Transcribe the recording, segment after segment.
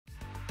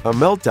a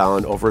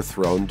meltdown over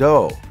thrown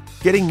dough,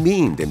 getting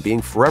memed and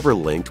being forever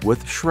linked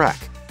with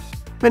Shrek.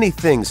 Many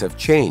things have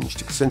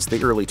changed since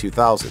the early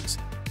 2000s,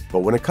 but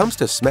when it comes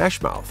to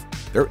Smash Mouth,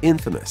 they're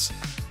infamous.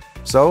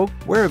 So,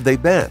 where have they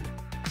been?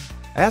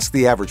 Ask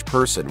the average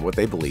person what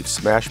they believe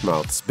Smash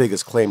Mouth's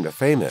biggest claim to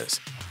fame is,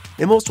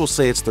 and most will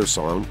say it's their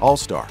song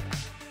All-Star,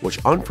 which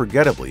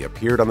unforgettably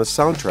appeared on the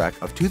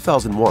soundtrack of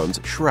 2001's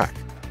Shrek.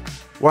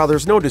 While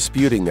there's no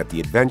disputing that the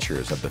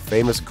adventures of the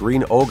famous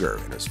green ogre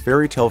and his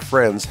fairy tale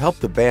friends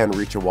helped the band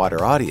reach a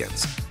wider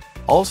audience,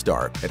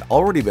 All-Star had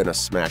already been a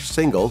smash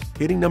single,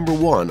 hitting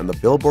 #1 on the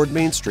Billboard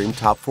Mainstream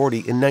Top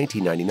 40 in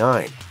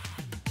 1999.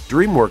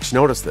 DreamWorks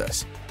noticed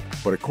this,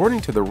 but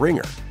according to The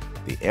Ringer,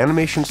 the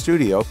animation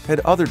studio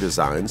had other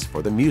designs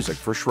for the music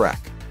for Shrek.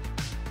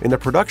 In the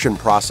production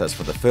process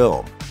for the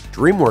film,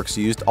 DreamWorks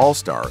used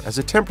All-Star as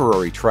a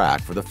temporary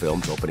track for the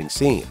film's opening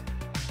scene.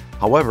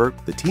 However,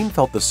 the team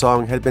felt the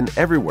song had been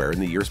everywhere in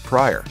the years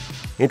prior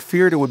and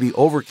feared it would be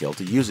overkill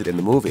to use it in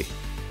the movie.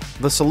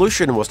 The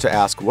solution was to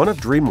ask one of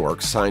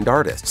DreamWorks' signed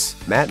artists,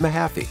 Matt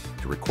Mahaffey,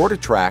 to record a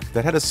track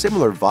that had a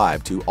similar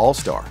vibe to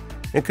All-Star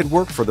and could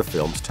work for the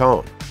film's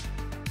tone.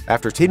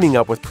 After teaming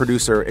up with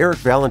producer Eric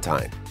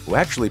Valentine, who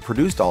actually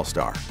produced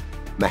All-Star,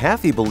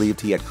 Mahaffey believed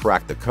he had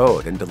cracked the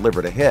code and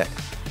delivered a hit.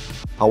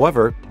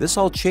 However, this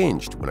all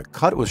changed when a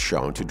cut was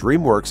shown to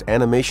DreamWorks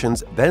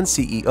Animation's then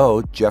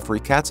CEO Jeffrey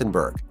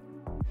Katzenberg.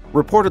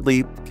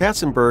 Reportedly,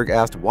 Katzenberg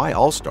asked why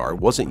All-Star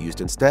wasn't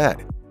used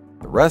instead.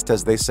 The rest,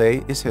 as they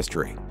say, is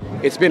history.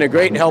 It's been a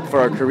great help for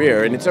our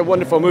career, and it's a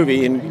wonderful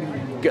movie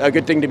and a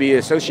good thing to be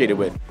associated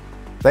with.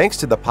 Thanks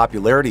to the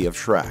popularity of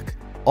Shrek,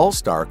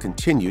 All-Star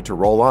continued to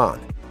roll on,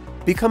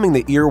 becoming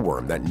the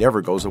earworm that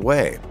never goes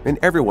away and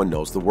everyone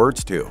knows the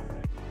words to.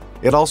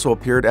 It also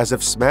appeared as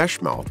if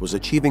Smash Mouth was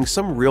achieving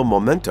some real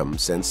momentum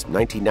since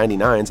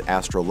 1999's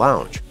Astro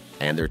Lounge,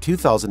 and their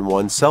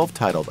 2001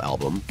 self-titled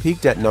album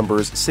peaked at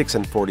numbers 6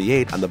 and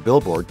 48 on the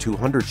Billboard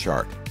 200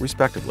 chart,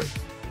 respectively.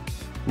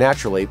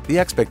 Naturally, the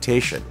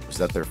expectation was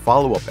that their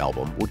follow-up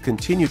album would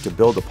continue to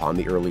build upon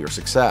the earlier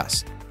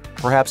success,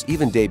 perhaps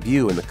even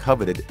debut in the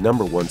coveted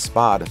 #1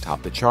 spot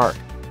atop the chart.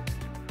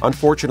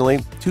 Unfortunately,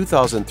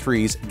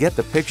 2003's Get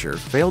the Picture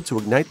failed to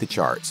ignite the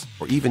charts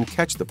or even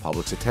catch the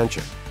public's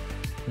attention.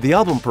 The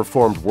album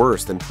performed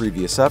worse than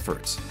previous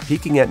efforts,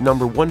 peaking at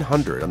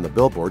 #100 on the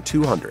Billboard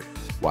 200,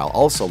 while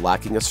also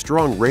lacking a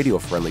strong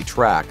radio-friendly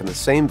track in the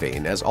same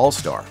vein as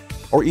All-Star,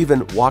 or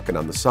even Walkin'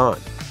 on the Sun.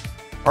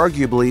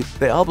 Arguably,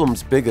 the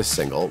album's biggest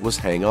single was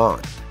Hang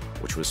On,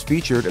 which was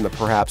featured in the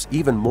perhaps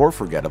even more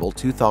forgettable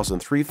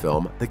 2003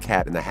 film The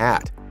Cat in the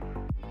Hat.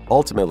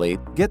 Ultimately,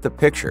 Get the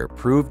Picture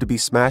proved to be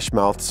Smash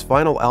Mouth's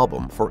final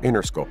album for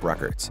Interscope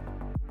Records.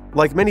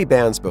 Like many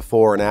bands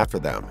before and after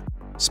them,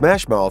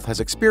 Smash Mouth has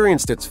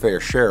experienced its fair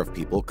share of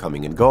people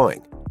coming and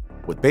going,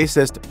 with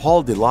bassist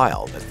Paul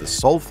Delisle as the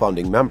sole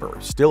founding member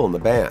still in the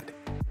band.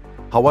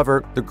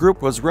 However, the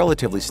group was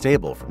relatively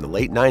stable from the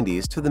late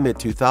 90s to the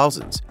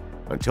mid-2000s,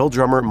 until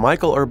drummer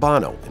Michael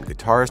Urbano and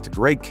guitarist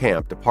Greg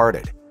Camp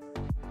departed.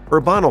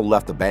 Urbano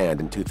left the band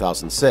in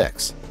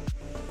 2006.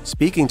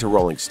 Speaking to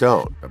Rolling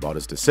Stone about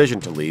his decision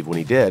to leave when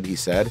he did, he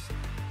said,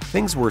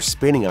 "Things were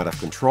spinning out of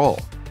control.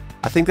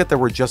 I think that there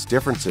were just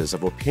differences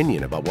of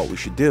opinion about what we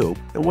should do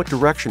and what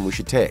direction we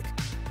should take.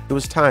 It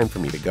was time for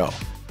me to go."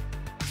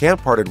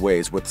 Camp parted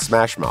ways with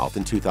Smash Mouth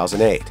in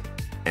 2008,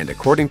 and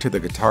according to the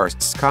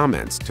guitarist's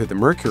comments to the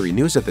Mercury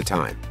News at the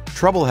time,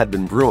 trouble had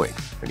been brewing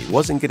and he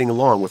wasn't getting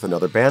along with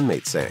another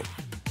bandmate, saying,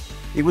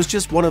 "It was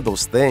just one of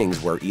those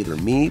things where either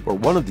me or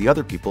one of the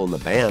other people in the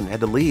band had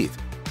to leave,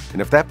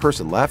 and if that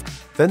person left,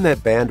 then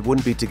that band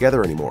wouldn't be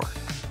together anymore."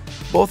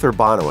 Both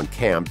Urbano and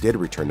Camp did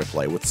return to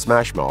play with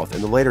Smash Mouth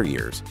in the later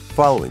years,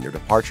 following their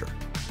departure.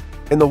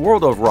 In the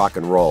world of rock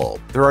and roll,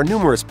 there are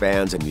numerous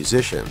bands and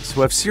musicians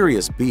who have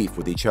serious beef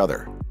with each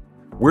other.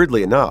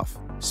 Weirdly enough,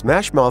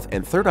 Smash Mouth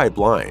and Third Eye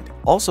Blind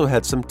also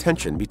had some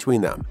tension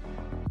between them.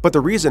 But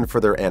the reason for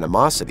their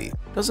animosity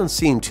doesn't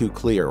seem too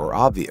clear or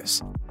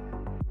obvious.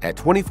 At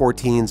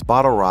 2014's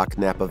Bottle Rock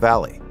Napa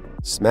Valley,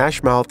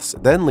 Smash Mouth's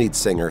then lead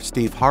singer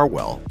Steve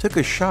Harwell took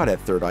a shot at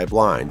Third Eye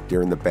Blind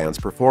during the band's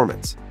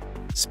performance.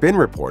 Spin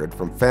reported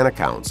from fan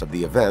accounts of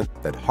the event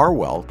that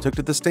Harwell took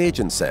to the stage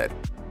and said,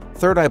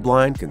 "Third Eye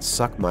Blind can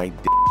suck my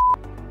d."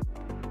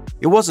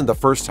 It wasn't the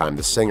first time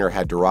the singer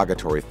had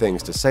derogatory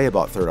things to say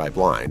about Third Eye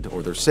Blind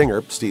or their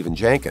singer, Stephen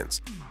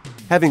Jenkins,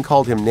 having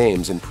called him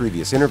names in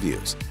previous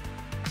interviews.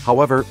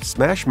 However,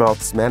 Smash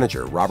Mouth's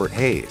manager, Robert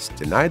Hayes,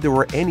 denied there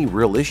were any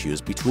real issues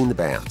between the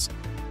bands.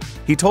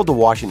 He told the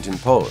Washington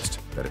Post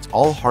that it's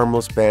all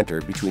harmless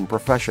banter between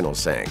professionals,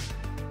 saying,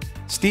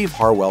 "Steve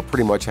Harwell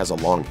pretty much has a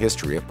long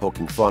history of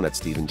poking fun at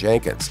Stephen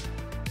Jenkins.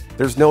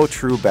 There's no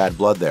true bad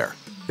blood there.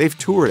 They've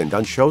toured and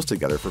done shows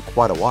together for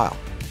quite a while.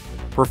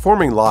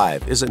 Performing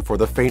live isn't for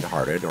the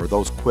faint-hearted or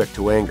those quick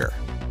to anger."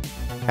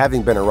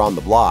 Having been around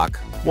the block,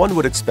 one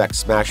would expect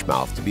Smash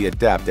Mouth to be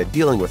adept at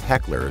dealing with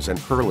hecklers and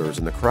hurlers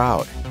in the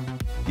crowd.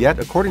 Yet,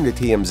 according to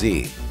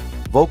TMZ,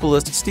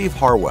 vocalist Steve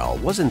Harwell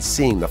wasn't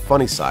seeing the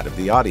funny side of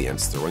the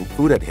audience throwing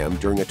food at him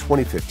during a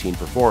 2015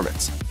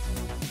 performance.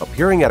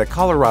 Appearing at a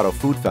Colorado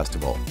food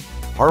festival,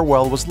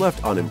 Harwell was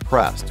left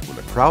unimpressed when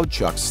the crowd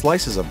chucked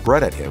slices of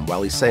bread at him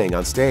while he sang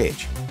on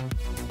stage.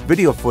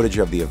 Video footage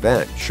of the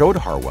event showed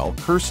Harwell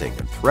cursing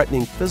and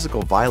threatening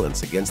physical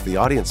violence against the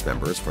audience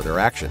members for their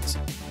actions.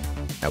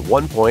 At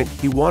one point,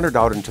 he wandered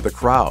out into the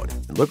crowd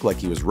and looked like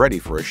he was ready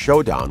for a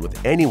showdown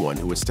with anyone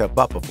who would step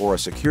up before a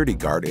security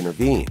guard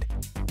intervened.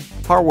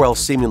 Harwell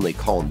seemingly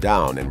calmed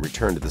down and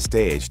returned to the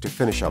stage to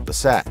finish up the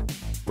set,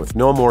 with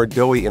no more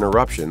doughy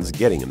interruptions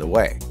getting in the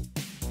way.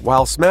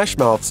 While Smash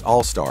Mouth's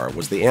All-Star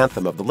was the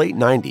anthem of the late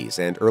 90s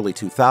and early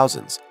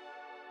 2000s,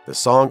 the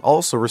song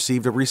also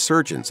received a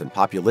resurgence in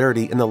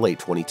popularity in the late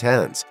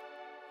 2010s.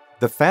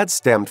 The fad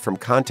stemmed from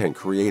content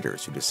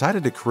creators who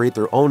decided to create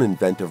their own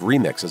inventive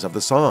remixes of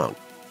the song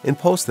and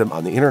post them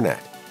on the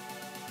internet.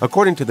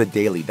 According to the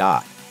Daily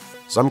Dot,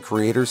 some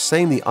creators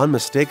sang the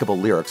unmistakable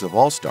lyrics of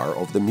All-Star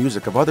over the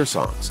music of other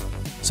songs,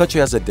 such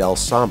as Adele's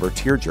somber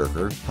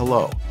tearjerker,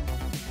 Hello.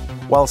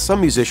 While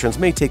some musicians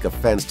may take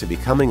offense to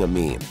becoming a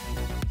meme,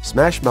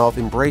 Smash Mouth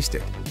embraced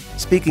it.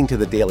 Speaking to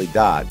the Daily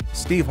Dot,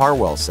 Steve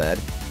Harwell said,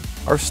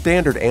 "Our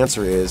standard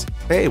answer is,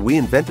 hey, we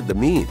invented the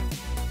meme."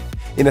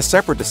 In a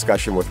separate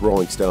discussion with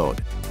Rolling Stone,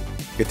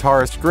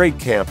 guitarist Greg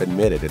Camp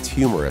admitted it's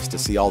humorous to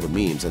see all the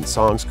memes and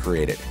songs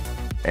created,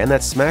 and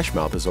that Smash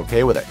Mouth is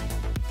okay with it.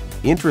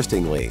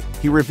 Interestingly,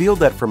 he revealed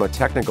that from a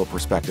technical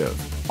perspective,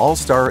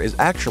 All-Star is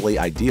actually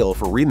ideal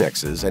for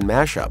remixes and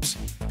mashups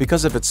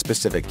because of its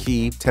specific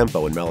key,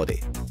 tempo, and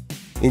melody.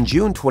 In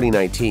June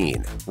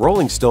 2019,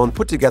 Rolling Stone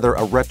put together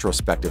a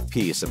retrospective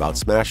piece about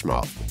Smash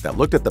Mouth that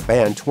looked at the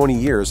band 20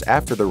 years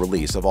after the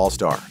release of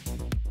All-Star.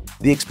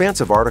 The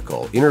expansive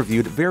article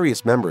interviewed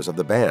various members of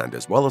the band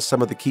as well as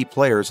some of the key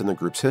players in the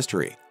group's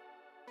history.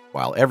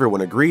 While everyone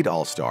agreed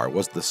All-Star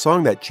was the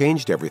song that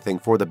changed everything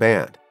for the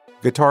band,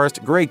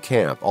 guitarist Greg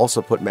Camp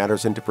also put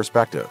matters into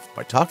perspective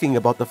by talking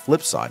about the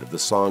flip side of the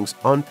song's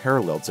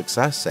unparalleled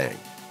success, saying,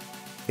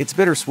 "It's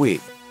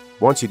bittersweet.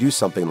 Once you do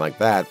something like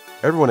that,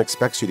 everyone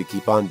expects you to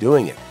keep on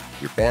doing it.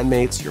 Your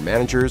bandmates, your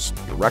managers,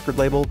 your record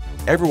label,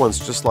 everyone's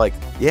just like,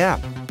 yeah,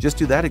 just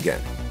do that again.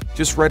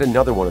 Just write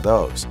another one of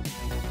those."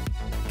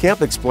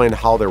 Camp explained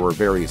how there were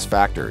various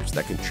factors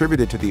that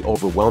contributed to the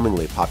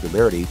overwhelmingly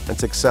popularity and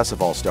success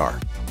of All-Star.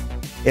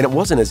 And it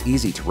wasn't as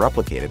easy to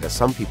replicate it as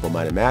some people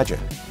might imagine.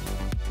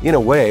 In a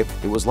way,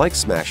 it was like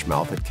Smash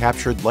Mouth had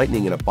captured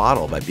lightning in a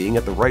bottle by being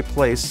at the right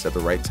place at the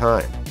right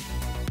time.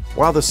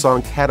 While the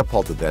song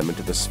catapulted them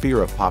into the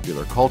sphere of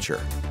popular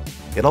culture,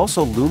 it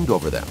also loomed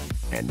over them,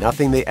 and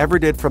nothing they ever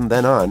did from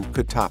then on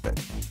could top it.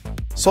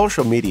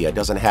 Social media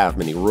doesn't have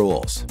many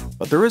rules,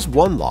 but there is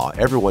one law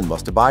everyone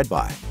must abide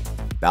by.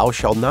 Thou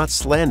shalt not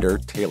slander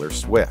Taylor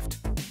Swift.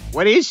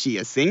 What is she,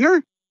 a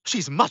singer?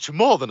 She's much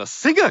more than a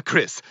singer,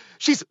 Chris.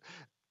 She's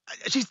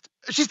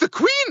the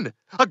queen,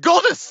 a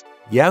goddess.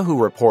 Yahoo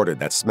reported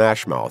that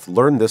Smash Mouth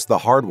learned this the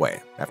hard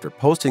way after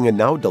posting a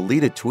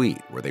now-deleted tweet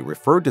where they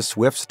referred to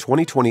Swift's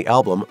 2020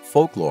 album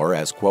Folklore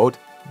as, quote,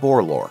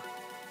 "borelore."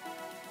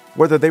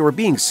 Whether they were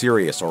being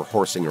serious or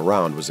horsing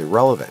around was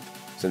irrelevant,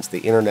 since the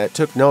internet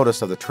took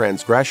notice of the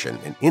transgression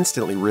and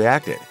instantly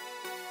reacted.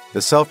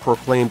 The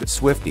self-proclaimed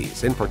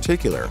Swifties, in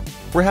particular,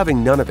 were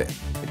having none of it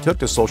and took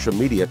to social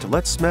media to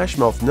let Smash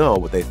Mouth know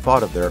what they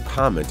thought of their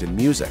comment in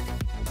music.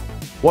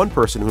 One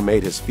person who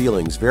made his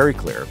feelings very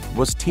clear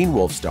was Teen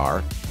Wolf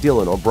star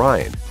Dylan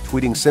O'Brien,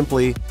 tweeting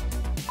simply,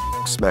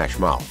 "Smash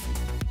Mouth."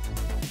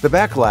 The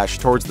backlash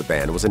towards the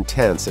band was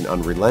intense and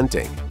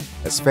unrelenting,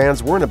 as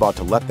fans weren't about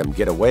to let them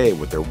get away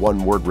with their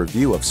one-word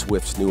review of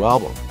Swift's new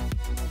album.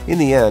 In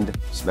the end,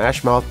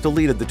 Smash Mouth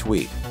deleted the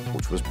tweet,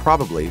 which was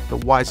probably the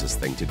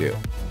wisest thing to do.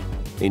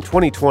 In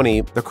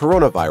 2020, the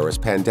coronavirus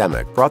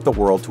pandemic brought the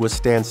world to a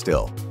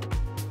standstill.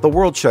 The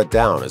world shut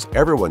down as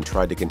everyone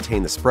tried to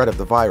contain the spread of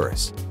the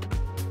virus.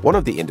 One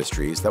of the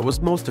industries that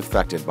was most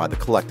affected by the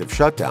collective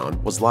shutdown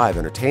was live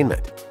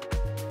entertainment.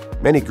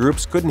 Many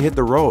groups couldn't hit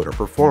the road or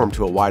perform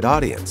to a wide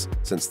audience,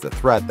 since the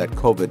threat that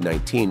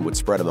COVID-19 would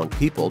spread among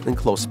people in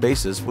close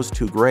spaces was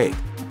too great.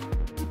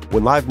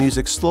 When live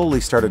music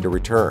slowly started to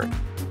return,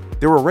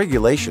 there were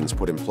regulations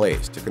put in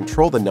place to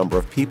control the number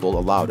of people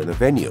allowed in a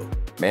venue,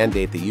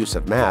 mandate the use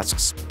of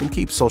masks, and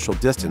keep social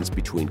distance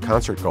between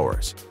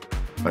concertgoers.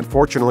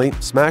 Unfortunately,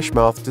 Smash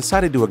Mouth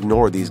decided to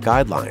ignore these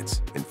guidelines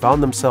and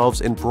found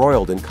themselves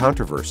embroiled in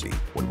controversy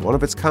when one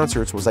of its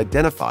concerts was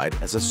identified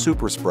as a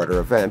superspreader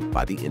event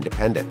by The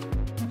Independent.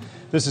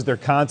 This is their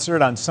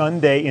concert on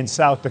Sunday in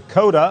South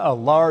Dakota, a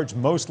large,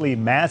 mostly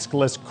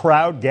maskless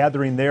crowd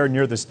gathering there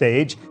near the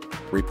stage.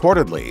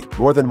 Reportedly,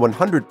 more than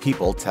 100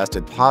 people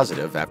tested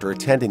positive after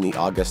attending the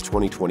August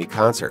 2020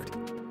 concert.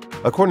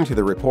 According to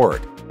the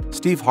report,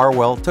 Steve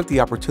Harwell took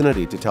the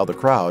opportunity to tell the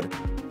crowd,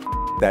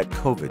 "that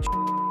COVID."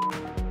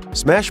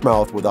 Smash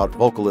Mouth without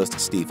vocalist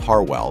Steve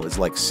Harwell is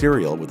like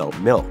cereal without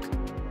milk.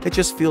 It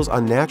just feels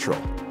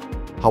unnatural.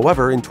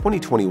 However, in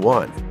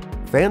 2021,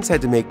 fans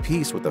had to make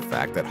peace with the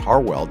fact that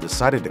Harwell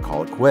decided to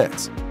call it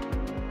quits.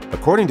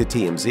 According to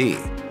TMZ,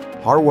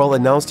 Harwell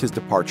announced his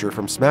departure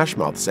from Smash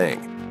Mouth,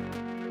 saying,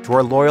 "To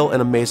our loyal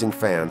and amazing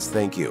fans,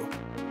 thank you.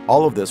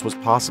 All of this was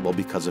possible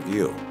because of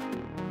you.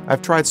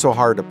 I've tried so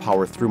hard to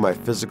power through my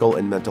physical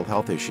and mental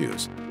health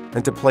issues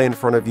and to play in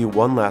front of you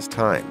one last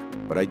time,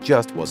 but I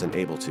just wasn't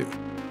able to.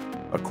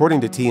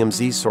 According to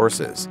TMZ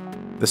sources,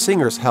 the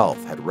singer's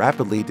health had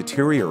rapidly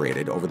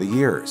deteriorated over the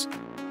years,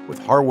 with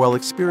Harwell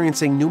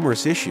experiencing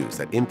numerous issues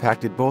that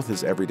impacted both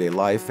his everyday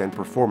life and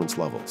performance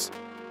levels.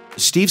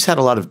 Steve's had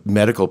a lot of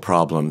medical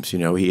problems.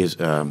 He has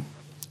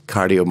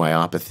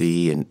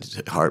cardiomyopathy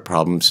and heart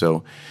problems.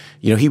 So,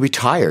 he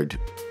retired.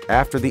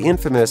 After the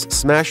infamous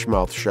Smash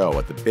Mouth show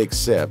at the Big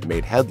Sip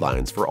made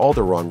headlines for all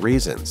the wrong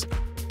reasons,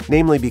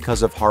 namely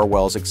because of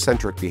Harwell's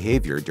eccentric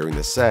behavior during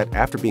the set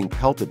after being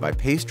pelted by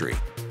pastry,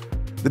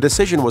 the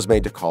decision was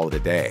made to call it a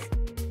day.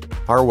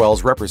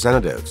 Harwell's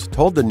representatives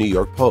told the New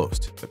York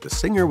Post that the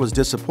singer was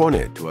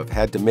disappointed to have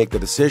had to make the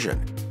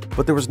decision,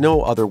 but there was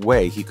no other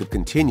way he could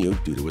continue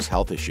due to his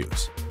health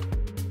issues.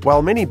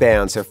 While many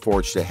bands have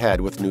forged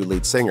ahead with new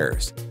lead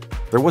singers,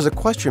 there was a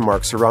question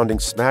mark surrounding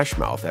Smash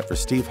Mouth after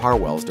Steve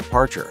Harwell's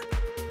departure.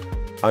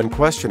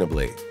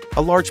 Unquestionably,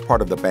 a large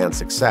part of the band's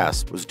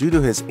success was due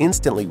to his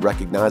instantly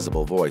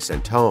recognizable voice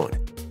and tone.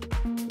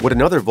 Would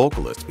another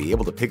vocalist be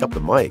able to pick up the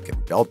mic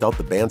and belt out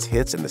the band's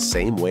hits in the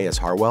same way as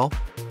Harwell?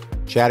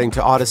 Chatting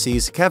to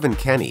Odyssey's Kevin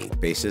Kenny,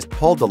 bassist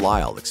Paul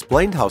Delisle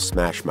explained how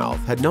Smash Mouth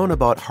had known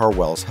about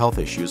Harwell's health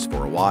issues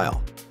for a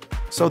while,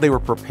 so they were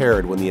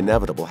prepared when the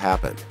inevitable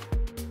happened.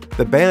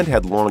 The band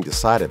had long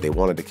decided they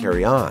wanted to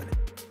carry on,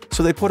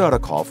 so they put out a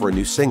call for a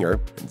new singer,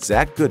 and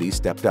Zach Goody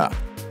stepped up.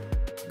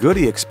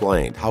 Goody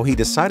explained how he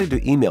decided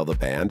to email the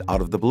band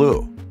out of the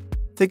blue,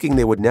 thinking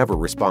they would never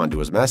respond to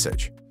his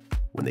message.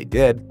 When they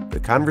did, the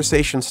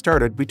conversation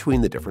started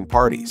between the different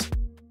parties.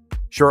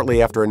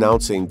 Shortly after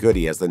announcing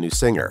Goody as the new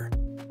singer,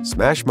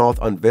 Smash Mouth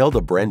unveiled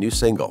a brand new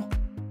single.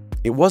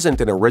 It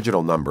wasn't an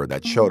original number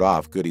that showed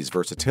off Goody's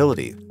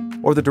versatility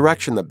or the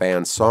direction the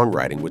band's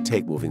songwriting would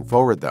take moving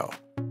forward, though.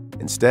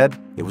 Instead,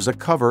 it was a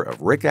cover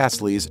of Rick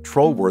Astley's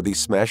troll-worthy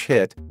smash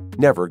hit,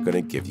 Never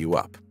Gonna Give You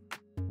Up.